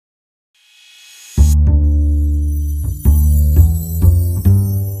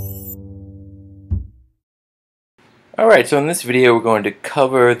Alright, so in this video we're going to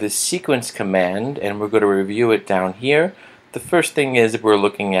cover the sequence command and we're going to review it down here. The first thing is we're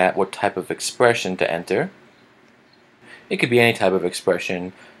looking at what type of expression to enter. It could be any type of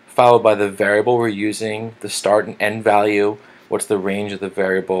expression, followed by the variable we're using, the start and end value, what's the range of the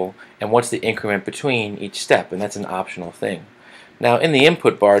variable, and what's the increment between each step, and that's an optional thing. Now in the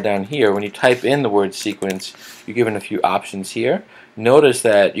input bar down here, when you type in the word sequence, you're given a few options here. Notice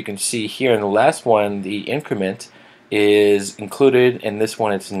that you can see here in the last one the increment is included, and this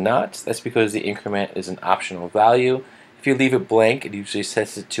one it's not. That's because the increment is an optional value. If you leave it blank, it usually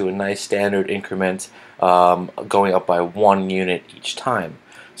sets it to a nice standard increment going up by 1 unit each time.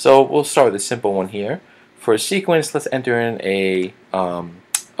 So we'll start with a simple one here. For a sequence, let's enter in a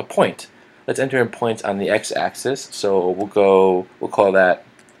point. Let's enter in points on the x-axis. So we'll call that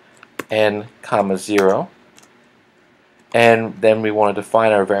n, 0. And then we want to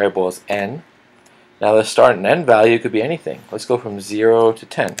define our variable as n. Now the start and end value could be anything. Let's go from 0 to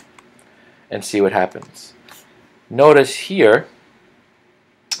 10 and see what happens. Notice here,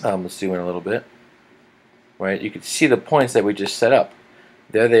 let's zoom in a little bit, right? You can see the points that we just set up.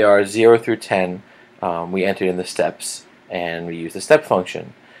 There they are, 0 through 10. We entered in the steps and we use the step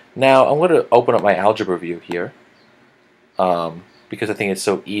function. Now I'm going to open up my algebra view here because I think it's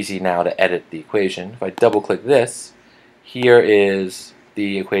so easy now to edit the equation. If I double click this, here is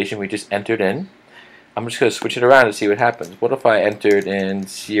the equation we just entered in. I'm just going to switch it around to see what happens. What if I entered in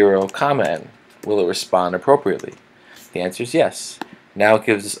 0, n? Will it respond appropriately? The answer is yes. Now it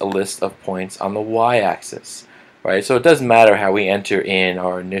gives us a list of points on the y-axis. Right? So it doesn't matter how we enter in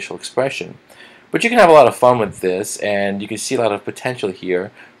our initial expression. But you can have a lot of fun with this, and you can see a lot of potential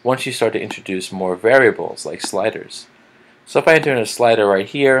here once you start to introduce more variables like sliders. So if I enter in a slider right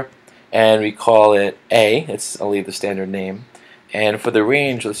here, and we call it A, I'll leave the standard name. And for the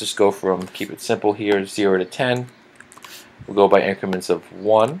range, let's just go from, keep it simple here, 0 to 10. We'll go by increments of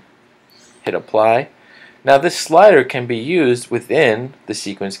 1. Hit apply. Now this slider can be used within the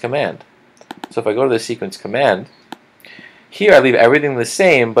sequence command. So if I go to the sequence command, here I leave everything the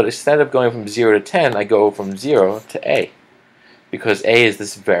same, but instead of going from 0 to 10, I go from 0 to A. Because A is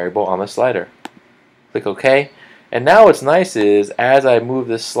this variable on the slider. Click OK. And now what's nice is, as I move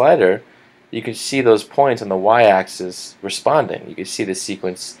this slider, you can see those points on the y-axis responding. You can see the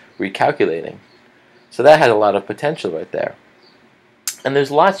sequence recalculating. So that has a lot of potential right there. And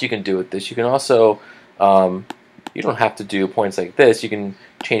there's lots you can do with this. You can also, you don't have to do points like this. You can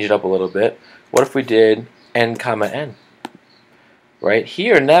change it up a little bit. What if we did n, n? Right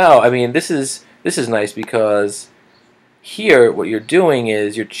here now, I mean, this is nice because here what you're doing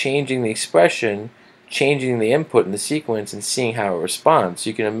is you're changing the expression, changing the input in the sequence and seeing how it responds. So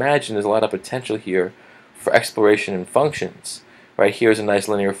you can imagine there's a lot of potential here for exploration in functions. Right, here's a nice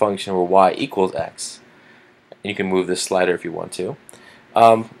linear function where y equals x. And you can move this slider if you want to.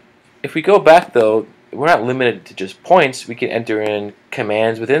 If we go back though, we're not limited to just points. We can enter in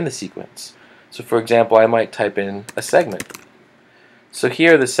commands within the sequence. So for example, I might type in a segment. So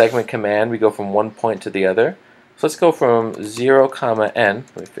here the segment command, we go from one point to the other. So let's go from 0, n,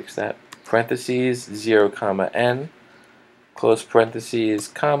 let me fix that, parentheses, 0, n, close parentheses,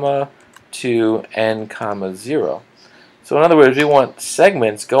 comma, to n, 0. So in other words, we want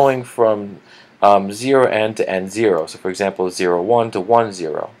segments going from 0n to n0. So for example, 0, 1 to 1,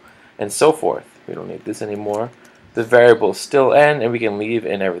 0, and so forth. We don't need this anymore. The variable is still n, and we can leave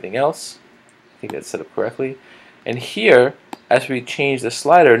in everything else. I think that's set up correctly. And here, as we change the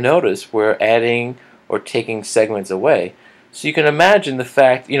slider, notice we're adding or taking segments away. So you can imagine the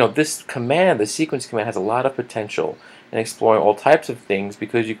fact, this command, the sequence command, has a lot of potential in exploring all types of things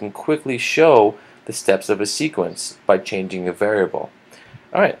because you can quickly show the steps of a sequence by changing a variable.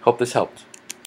 Alright, hope this helped.